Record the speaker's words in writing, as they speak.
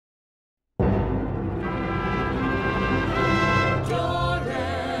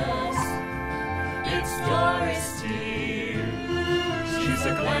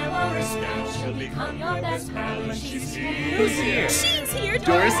She's here. Who's here? She's here,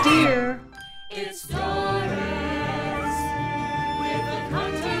 Doris Dear. It's Doris with a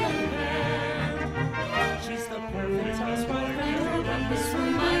content man. She's the perfect housewife. Rumpus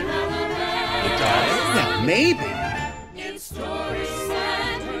Room might have a man. Yeah, maybe. It's Doris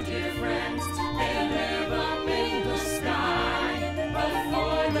and her dear friends. They live up in the sky.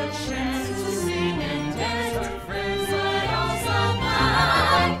 Before the chance to sing and dance, her friends might also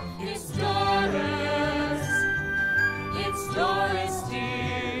buy. It's Doris. It's Doris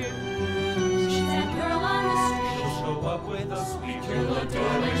Dear. She's that girl on the street. She'll show up with a sweet. You'll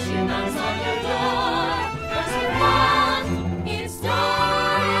adore when she knocks on your door. 'Cause her fun, it's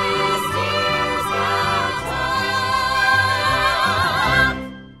Doris Dear's House.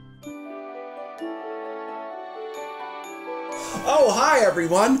 Oh, hi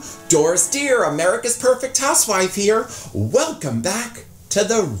everyone! Doris Dear, America's Perfect Housewife here. Welcome back to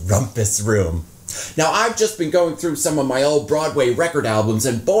the Rumpus Room. Now, I've just been going through some of my old Broadway record albums,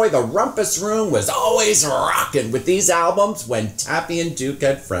 and boy, the Rumpus Room was always rocking with these albums when Taffy and Duke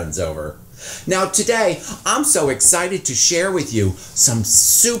had friends over. Now, today, I'm so excited to share with you some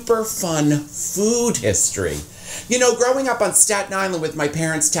super fun food history. You know, growing up on Staten Island with my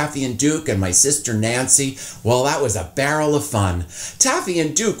parents, Taffy and Duke, and my sister Nancy, well, that was a barrel of fun. Taffy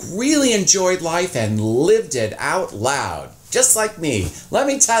and Duke really enjoyed life and lived it out loud. Just like me. Let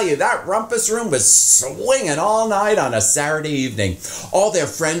me tell you, that Rumpus Room was swinging all night on a Saturday evening. All their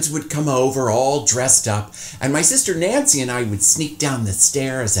friends would come over, all dressed up, and my sister Nancy and I would sneak down the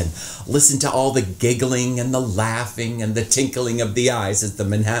stairs and listen to all the giggling and the laughing and the tinkling of the eyes as the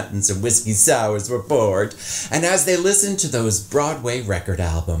Manhattans and Whiskey Sours were poured, and as they listened to those Broadway record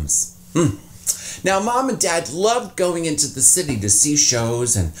albums. Now, Mom and Dad loved going into the city to see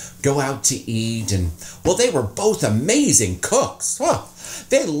shows and go out to eat, and, well, they were both amazing cooks.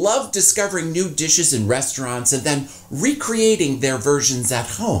 They loved discovering new dishes in restaurants and then recreating their versions at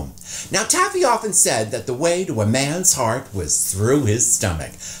home. Now, Taffy often said that the way to a man's heart was through his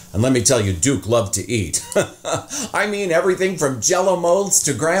stomach. And let me tell you, Duke loved to eat. I mean, everything from Jell-O molds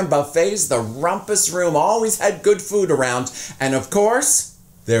to grand buffets, the Rumpus Room always had good food around, and of course,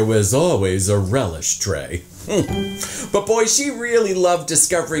 there was always a relish tray. But boy, she really loved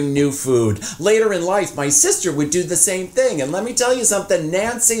discovering new food. Later in life, my sister would do the same thing. And let me tell you something,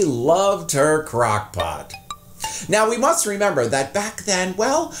 Nancy loved her crock pot. Now, we must remember that back then,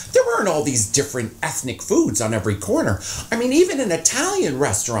 well, there weren't all these different ethnic foods on every corner. I mean, even in Italian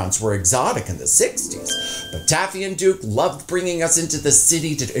restaurants were exotic in the 60s. But Taffy and Duke loved bringing us into the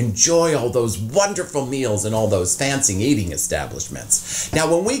city to enjoy all those wonderful meals and all those fancy eating establishments. Now,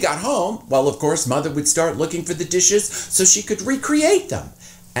 when we got home, well, of course, Mother would start looking for the dishes so she could recreate them.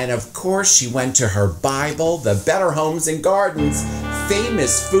 And of course, she went to her Bible, The Better Homes and Gardens,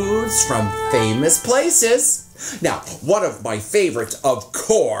 Famous Foods from Famous Places. Now, one of my favorites, of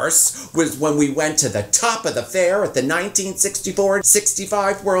course, was when we went to the top of the fair at the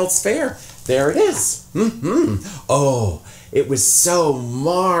 1964-65 World's Fair. There it is. Oh, it was so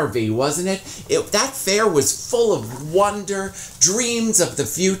marvy, wasn't it? That fair was full of wonder, dreams of the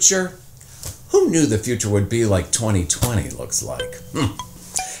future. Who knew the future would be like 2020 looks like?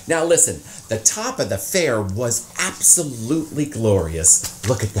 Now listen, the top of the fair was absolutely glorious.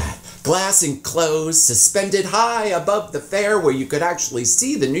 Look at that. Glass enclosed, suspended high above the fair where you could actually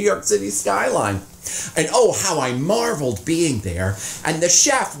see the New York City skyline. And oh, how I marveled being there. And the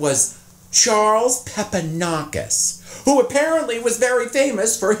chef was Charles Peppinakis, who apparently was very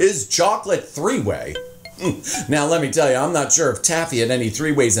famous for his chocolate three-way. Now, let me tell you, I'm not sure if Taffy had any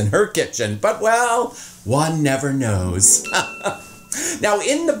three-ways in her kitchen, but, well, one never knows. Now,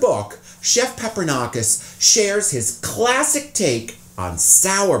 in the book, Chef Peppinakis shares his classic take on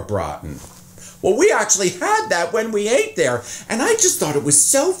sauerbraten. Well, we actually had that when we ate there, and I just thought it was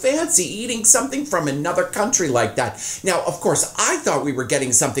so fancy eating something from another country like that. Now, of course, I thought we were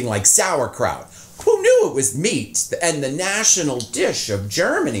getting something like sauerkraut. Who knew it was meat and the national dish of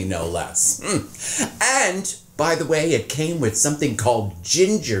Germany, no less? And, by the way, it came with something called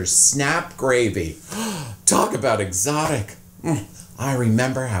ginger snap gravy. Talk about exotic. I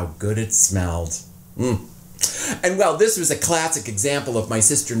remember how good it smelled. And well, this was a classic example of my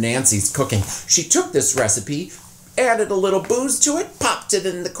sister Nancy's cooking. She took this recipe, added a little booze to it, popped it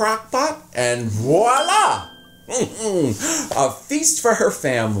in the crock pot, and voila! A feast for her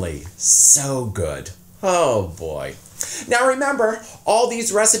family. So good. Oh boy. Now remember, all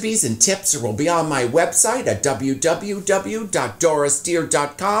these recipes and tips will be on my website at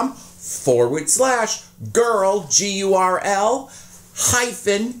www.dorisdear.com/Gurl,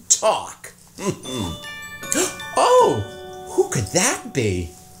 Gurl-talk. Oh, who could that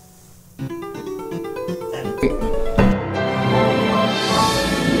be?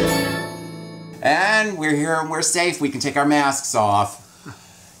 again. We're here and we're safe. We can take our masks off.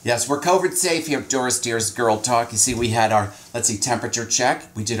 Yes, we're COVID safe here at Doris Dear's Girl Talk. You see, we had our, temperature check.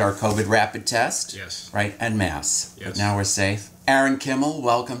 We did our COVID rapid test. Yes. Right, and mass. Yes. But now we're safe. Aaron Kimmel,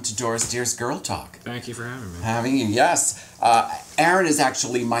 welcome to Doris Dear's Girl Talk. Thank you for having me. Having you, yes. Aaron is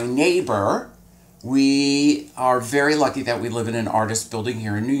actually my neighbor. We are very lucky that we live in an artist building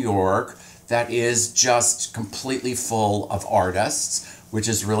here in New York that is just completely full of artists, which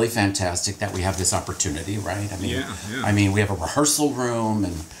is really fantastic that we have this opportunity, right? I mean, Yeah. I mean, we have a rehearsal room,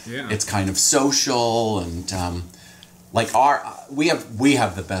 and it's kind of social, and we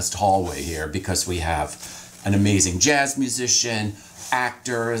have the best hallway here because we have an amazing jazz musician,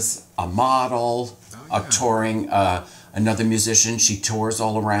 actors, a model, a touring, another musician. She tours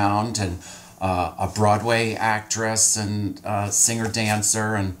all around, and a Broadway actress and singer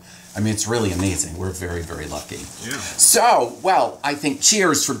dancer, and I mean, it's really amazing. We're very, very lucky. Yeah. So, well, I think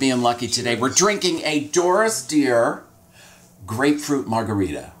cheers for being lucky today. We're drinking a Doris Dear Grapefruit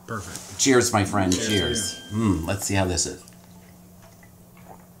Margherita. Perfect. Cheers, my friend. Cheers. Let's see how this is.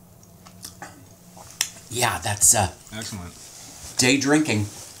 Yeah, that's Excellent. day drinking.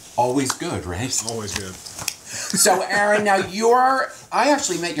 Always good, right? Always good. So, Aaron, now I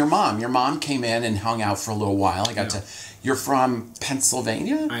actually met your mom. Your mom came in and hung out for a little while. You're from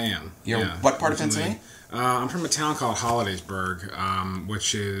Pennsylvania? I am. What part of Originally, Pennsylvania? I'm from a town called Hollidaysburg,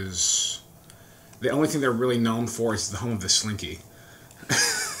 which is the only thing they're really known for is the home of the Slinky.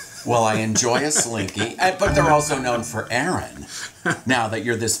 Well, I enjoy a Slinky, but they're also known for Aaron. Now that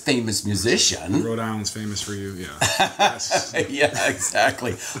you're this famous musician. Rhode Island's famous for you, yeah. Yes. Yeah,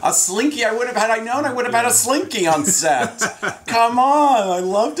 exactly. A Slinky, I would have had a Slinky on set. Come on, I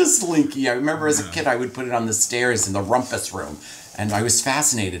loved a Slinky. I remember as a kid I would put it on the stairs in the Rumpus Room, and I was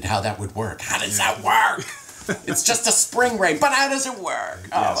fascinated how that would work. How does that work? It's just a spring ray, but how does it work?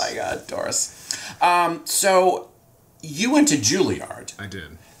 Yes. Oh my God, Doris. So you went to Julliard. I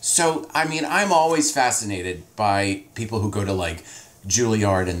did. So, I mean, I'm always fascinated by people who go to, like,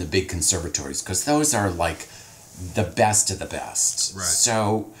 Julliard and the big conservatories, because those are, like, the best of the best. Right.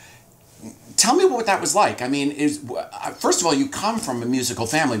 So, tell me what that was like. I mean, first of all, you come from a musical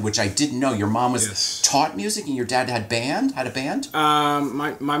family, which I didn't know. Your mom was taught music, and your dad had a band?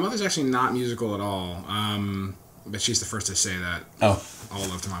 My mother's actually not musical at all, but she's the first to say that. Oh. All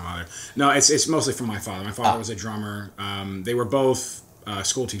love to my mother. No, it's mostly from my father. My father was a drummer. They were both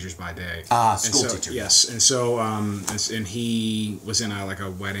school teachers by day. School teacher. Yes, and so and he was in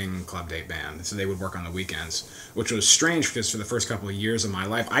a wedding club date band, so they would work on the weekends, which was strange because for the first couple of years of my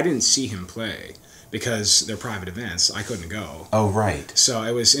life, I didn't see him play because they're private events. I couldn't go. Oh, right. So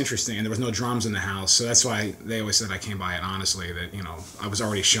it was interesting, and there was no drums in the house, so that's why they always said I came by it honestly. That I was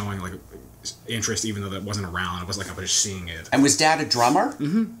already showing like interest, even though that wasn't around. It was like I was just seeing it. And was Dad a drummer?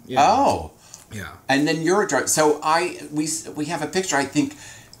 Mm-hmm. Yeah. Oh. Yeah. And then you're a drummer. So we have a picture, I think,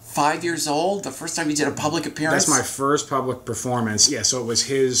 5 years old, the first time you did a public appearance? That's my first public performance. Yeah, so it was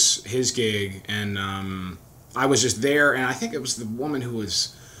his gig, and I was just there, and I think it was the woman who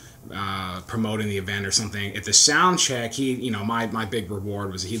was promoting the event or something. At the sound check, my big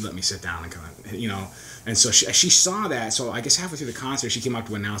reward was he'd let me sit down and kind of, and so she saw that. So I guess halfway through the concert, she came up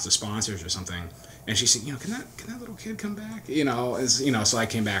to announce the sponsors or something, and she said, can that little kid come back? So I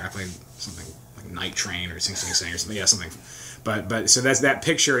came back. I played something like Night Train or Sing Sing Sing or something. Yeah, something. But so that's that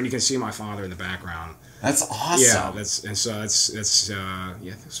picture, and you can see my father in the background. That's awesome. Yeah, that's I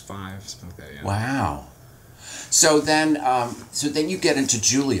think it was 5, something like that. Yeah. Wow. So then you get into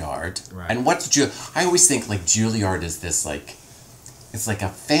Julliard, right. And I always think like Julliard is this like, it's like a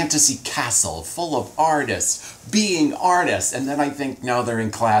fantasy castle full of artists being artists, and then I think no, they're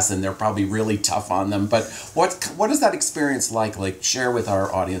in class and they're probably really tough on them. But what is that experience like? Like share with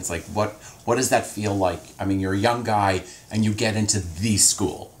our audience, like what does that feel like? I mean, you're a young guy and you get into the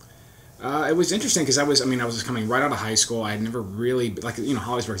school. It was interesting because I was just coming right out of high school. I had never really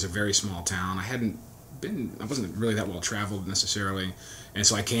Hollidaysburg is a very small town. I wasn't really that well traveled necessarily, and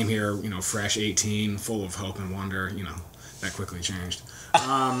so I came here, fresh, 18, full of hope and wonder. That quickly changed.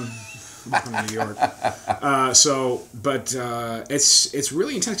 Welcome to New York. It's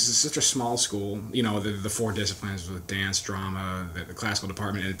really intense because it's such a small school. The 4 disciplines with dance, drama, the classical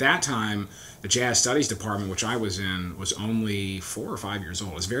department. And at that time, the jazz studies department, which I was in, was only 4 or 5 years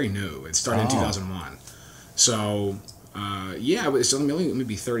old. It's very new. It started in 2001. So. It was only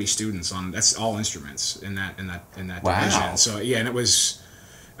maybe 30 students on. That's all instruments in that Wow. division. So and it was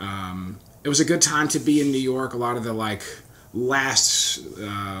a good time to be in New York. A lot of the last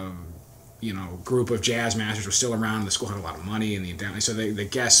group of jazz masters were still around. The school had a lot of money, and so the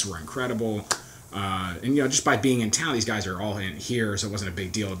guests were incredible. And just by being in town, these guys are all in here, so it wasn't a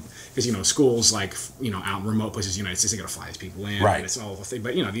big deal because schools like out in remote places, in the United States, they got to fly these people in, right? And it's all a thing.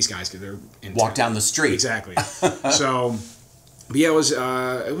 But these guys, they're in walk town. Down the street, exactly. So, but yeah,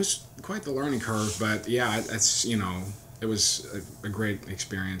 it was quite the learning curve. But yeah, it's it was a great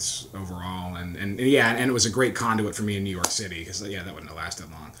experience overall, and it was a great conduit for me in New York City because that wouldn't have lasted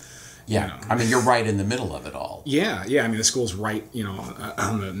long. Yeah, I mean, you're right in the middle of it all. Yeah. I mean, the school's right,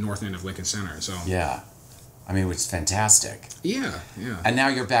 on the north end of Lincoln Center. So yeah, I mean, it's fantastic. Yeah. And now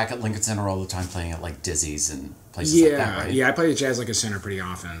you're back at Lincoln Center all the time, playing at like Dizzy's and places like that, right? Yeah. I play at Jazz Lincoln Center pretty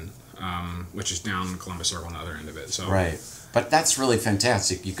often, which is down Columbus Circle on the other end of it. So right, but that's really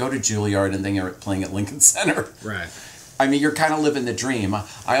fantastic. You go to Julliard and then you're playing at Lincoln Center. Right. I mean, you're kind of living the dream.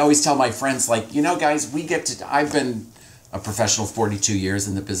 I always tell my friends, like, guys, I've been a professional 42 years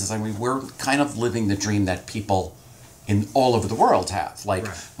in the business. I mean, we're kind of living the dream that people in all over the world have. Like,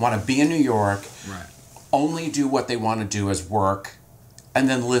 want to be in New York, only do what they want to do as work, and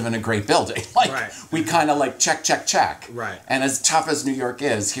then live in a great building. Like, we kind of like check. Right. And as tough as New York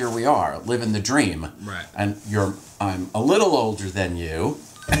is, here we are, living the dream. Right. And I'm a little older than you,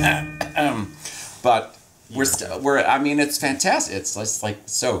 but I mean, it's fantastic. It's just like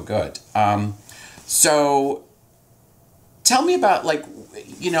so good. So tell me about, like,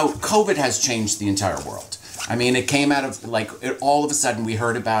 COVID has changed the entire world. I mean, it came out of, like, all of a sudden we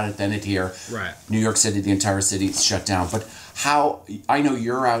heard about it, then it here. Right. New York City, the entire city shut down. But I know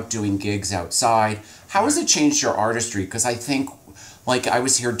you're out doing gigs outside. How has it changed your artistry? Because I think, like, I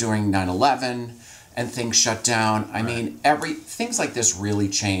was here during 9/11 and things shut down. I mean, things like this really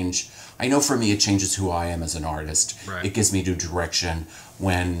change. I know for me it changes who I am as an artist. Right. It gives me new direction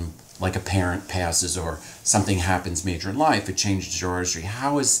when, like, a parent passes or something happens major in life. It changes your artistry.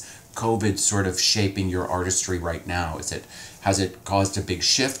 How is COVID sort of shaping your artistry right now? Has it caused a big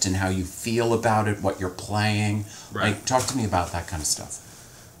shift in how you feel about it, what you're playing? Right. Like, talk to me about that kind of stuff.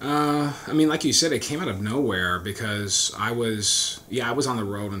 I mean, like you said, it came out of nowhere because I was on the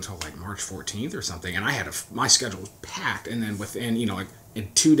road until like March 14th or something, and I had my schedule was packed, and then within, like in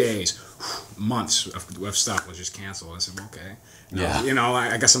 2 days, months of stuff was just canceled. I said, well, okay. Yeah.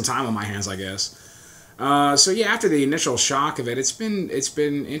 I got some time on my hands, I guess. So yeah, after the initial shock of it, it's been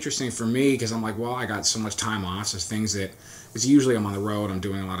interesting for me because I'm like, well, I got so much time off. So things that, because usually I'm on the road, I'm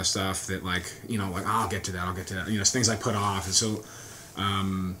doing a lot of stuff that like I'll get to that. It's things I put off, and so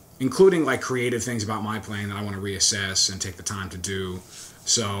including like creative things about my playing that I want to reassess and take the time to do.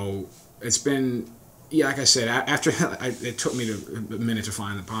 So it's been, like I said, after it took me a minute to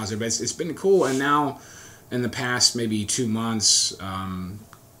find the positive, but it's been cool. And now, in the past maybe 2 months,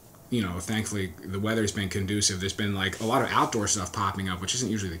 thankfully the weather's been conducive. There's been like a lot of outdoor stuff popping up, which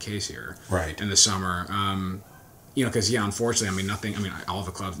isn't usually the case here. Right. In the summer, because unfortunately, I mean nothing. I mean all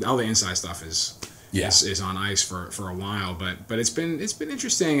the clubs, all the inside stuff is on ice for a while. But it's been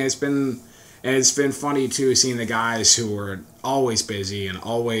interesting. It's been funny too, seeing the guys who were always busy and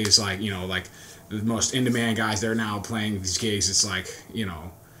always like the most in-demand guys. They're now playing these gigs. It's like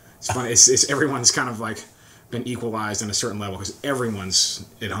it's funny. It's everyone's kind of like been equalized on a certain level because everyone's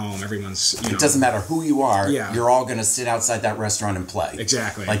at home. Everyone's It doesn't matter who you are. Yeah. You're all going to sit outside that restaurant and play.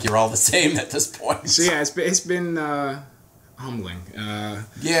 Exactly. Like you're all the same at this point. So yeah, it's been humbling.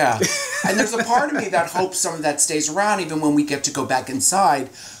 Yeah. And there's a part of me that hopes some of that stays around even when we get to go back inside.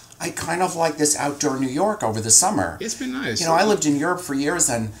 I kind of like this outdoor New York over the summer. It's been nice. I lived in Europe for years,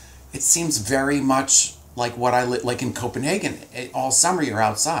 and it seems very much like what I like in Copenhagen. All summer you're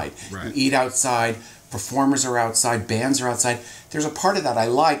outside. Right. You eat outside. Performers are outside. Bands are outside. There's a part of that I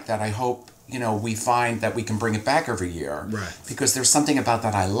like that I hope we find that we can bring it back every year. Right. Because there's something about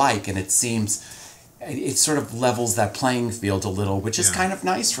that I like, and it seems it sort of levels that playing field a little, which is kind of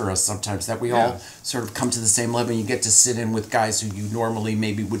nice for us sometimes, that we all sort of come to the same level. You get to sit in with guys who you normally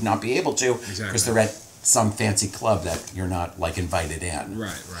maybe would not be able to because they're at some fancy club that you're not like invited in.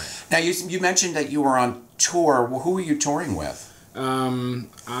 Right. Now you mentioned that you were on tour. Well, who were you touring with? I'm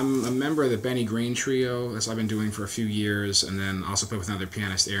a member of the Benny Green Trio. That's what I've been doing for a few years, and then also play with another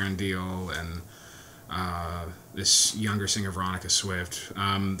pianist, Aaron Kimmel, and this younger singer, Veronica Swift.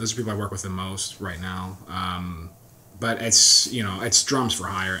 Those are people I work with the most right now. But it's it's drums for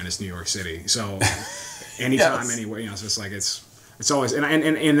hire, and it's New York City, so anytime, anywhere. So it's like it's always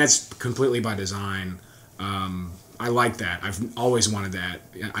and that's completely by design. I like that. I've always wanted that.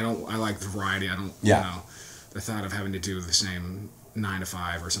 I like the variety. I don't. The thought of having to do the same 9 to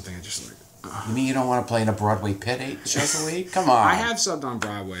 5 or something, I just like. You mean you don't want to play in a Broadway pit 8 shows a week? Come on. I have subbed on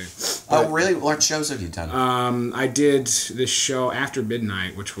Broadway. Oh, really? What shows have you done? I did this show After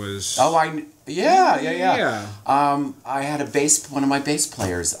Midnight, which was. Oh, yeah. I had one of my bass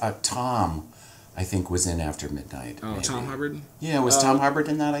players, Tom. I think, was in After Midnight. Oh, maybe. Tom Hubbard? Yeah, was Tom Hubbard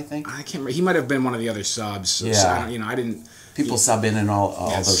in that, I think? I can't remember. He might have been one of the other subs. So, Yeah. I didn't... People sub in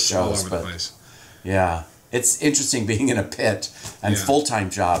all those shows. all over but the place. yeah. It's interesting being in a pit, and Yeah. full-time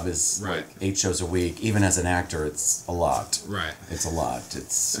job is Right. like 8 shows a week. Even as an actor, it's a lot. Right. It's a lot.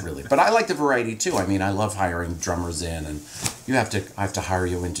 It's really... But I like the variety, too. I mean, I love hiring drummers in, and I have to hire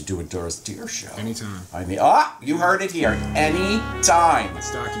you in to do a Doris Dear show. Anytime. I mean, you heard it here. Anytime.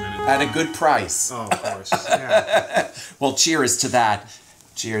 It's documented. At a good price. Oh, of course. Yeah. Well, cheers to that.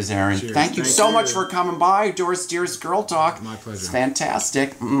 Cheers, Aaron. Cheers. Thank you Thank so you. much for coming by. Doris Dear's Girl Talk. My pleasure. It's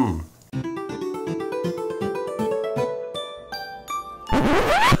fantastic.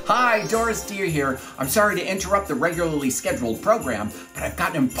 Hi, Doris Dear here. I'm sorry to interrupt the regularly scheduled program, but I've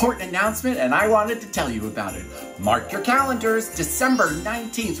got an important announcement and I wanted to tell you about it. Mark your calendars, December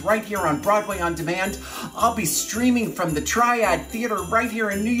 19th, right here on Broadway On Demand. I'll be streaming from the Triad Theater right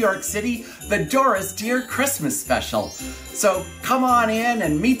here in New York City, the Doris Dear Christmas Special. So come on in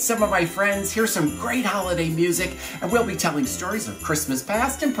and meet some of my friends, hear some great holiday music, and we'll be telling stories of Christmas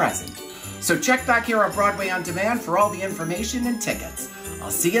past and present. So check back here on Broadway On Demand for all the information and tickets. I'll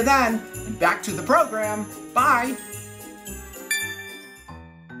see you then, and back to the program. Bye!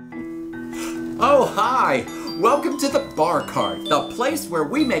 Oh, hi! Welcome to the Bar Cart, the place where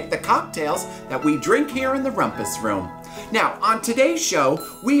we make the cocktails that we drink here in the Rumpus Room. Now, on today's show,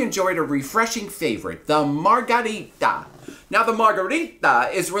 we enjoyed a refreshing favorite, the Margherita. Now, the Margherita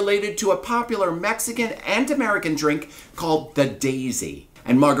is related to a popular Mexican and American drink called the Daisy.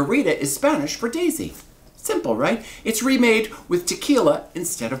 And Margarita is Spanish for daisy. Simple, right? It's remade with tequila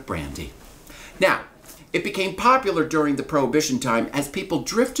instead of brandy. Now, it became popular during the Prohibition time as people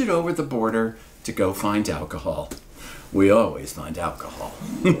drifted over the border to go find alcohol. We always find alcohol.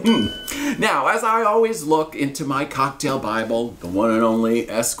 Now, as I always look into my cocktail Bible, the one and only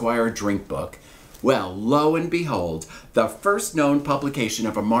Esquire drink book, well, lo and behold, the first known publication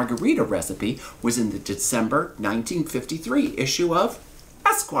of a margarita recipe was in the December 1953 issue of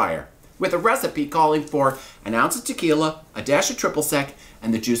Esquire, with a recipe calling for an ounce of tequila, a dash of triple sec,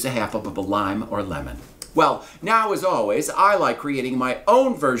 and the juice of half of a lime or lemon. Well, now as always, I like creating my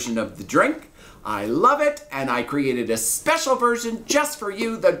own version of the drink. I love it, and I created a special version just for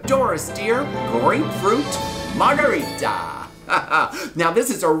you, the Doris Dear Grapefruit Margherita. Now this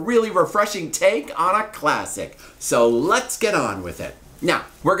is a really refreshing take on a classic, so let's get on with it. Now,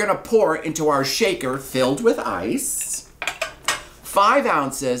 we're gonna pour into our shaker filled with ice 5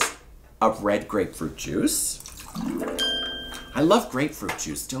 ounces of red grapefruit juice. I love grapefruit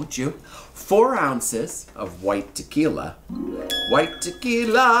juice, don't you? 4 ounces of white tequila. White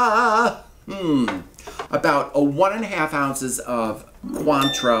tequila! About 1.5 ounces of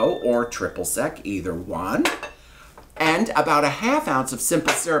Cointreau or triple sec, either one. And about 1/2 ounce of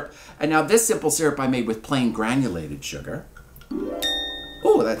simple syrup. And now this simple syrup I made with plain granulated sugar.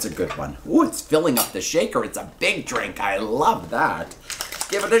 Oh, that's a good one. Oh, it's filling up the shaker. It's a big drink. I love that.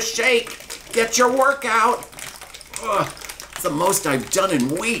 Give it a shake. Get your workout. Ugh, it's the most I've done in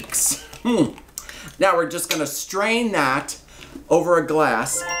weeks. Now we're just going to strain that over a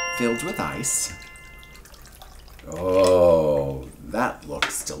glass filled with ice. Oh, that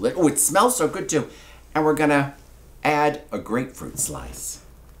looks delicious. Oh, it smells so good too. And we're going to add a grapefruit slice.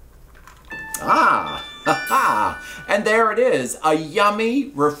 Ah, ha ha. And there it is, a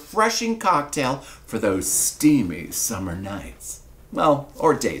yummy, refreshing cocktail for those steamy summer nights. Well,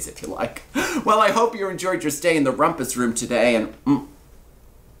 or days if you like. Well, I hope you enjoyed your stay in the Rumpus Room today, and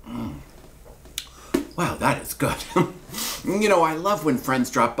wow, that is good. You know, I love when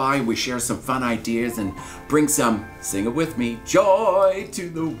friends drop by, we share some fun ideas and bring some, sing it with me, joy to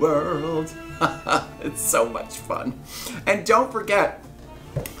the world. It's so much fun. And don't forget,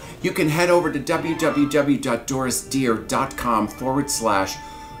 you can head over to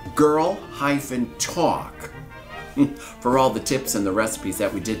www.dorisdear.com/girl-talk for all the tips and the recipes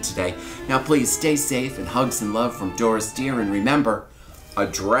that we did today. Now please stay safe and hugs and love from Doris Dear, and remember, a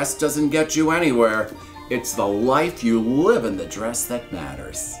dress doesn't get you anywhere. It's the life you live in the dress that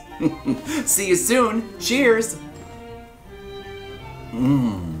matters. See you soon. Cheers.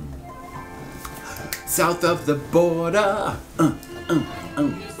 South of the border.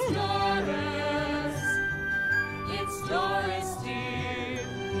 It's Doris Dear.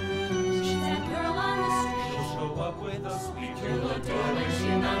 She's that girl on the street. She'll show up with a sweet little Doris.